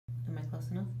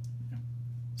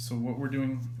So what we're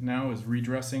doing now is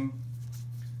redressing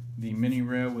the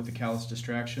MiniRail with the Callus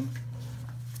distraction.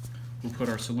 We'll put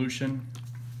our solution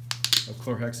of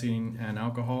chlorhexidine and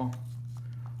alcohol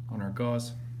on our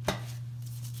gauze.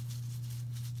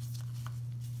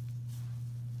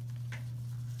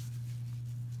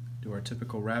 Do our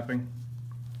typical wrapping.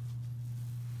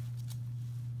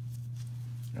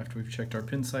 After we've checked our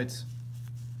pin sites.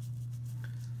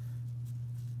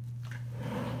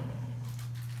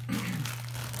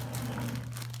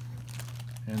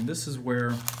 And this is where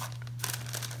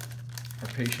our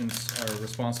patients are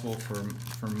responsible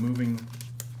for moving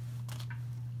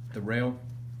the rail.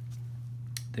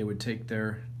 They would take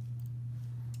their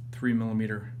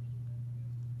 3mm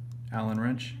Allen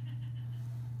wrench,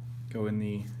 go in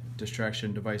the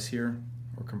distraction device here,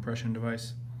 or compression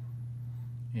device,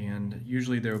 and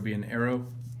usually there would be an arrow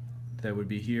that would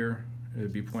be here. It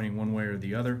would be pointing one way or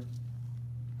the other.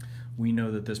 We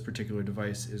know that this particular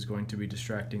device is going to be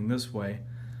distracting this way,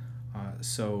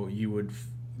 so you would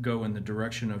go in the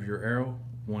direction of your arrow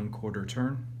 1/4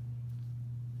 turn,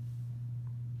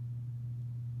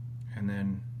 and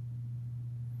then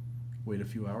wait a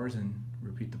few hours and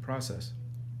repeat the process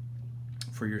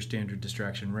for your standard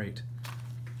distraction rate.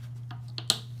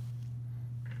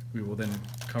 We will then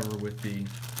cover with the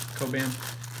Coban.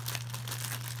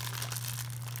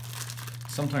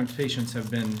 Sometimes patients have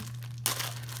been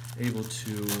able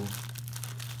to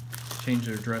change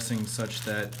their dressing such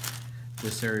that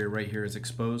this area right here is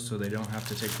exposed, so they don't have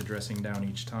to take the dressing down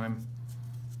each time.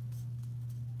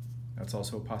 That's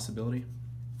also a possibility.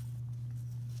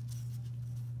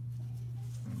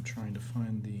 I'm trying to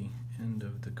find the end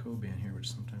of the Coban here,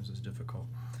 which sometimes is difficult.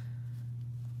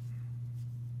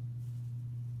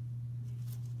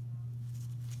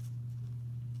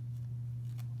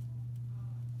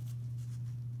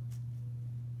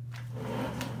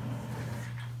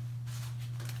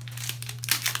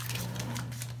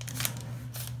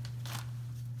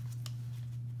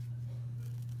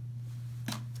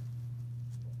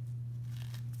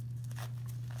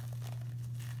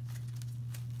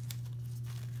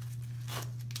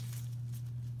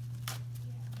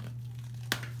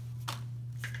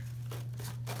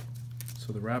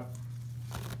 So the wrap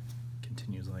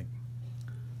continues like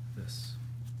this.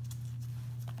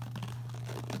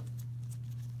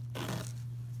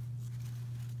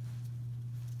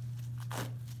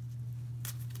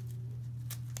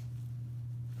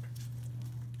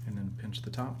 And then pinch the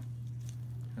top.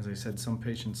 As I said, some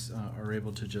patients are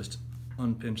able to just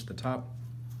unpinch the top,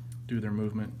 do their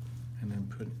movement, and then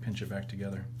pinch it back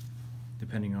together,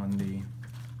 depending on the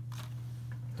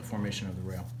formation of the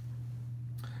rail.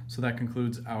 So that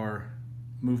concludes our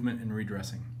movement and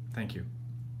redressing. Thank you.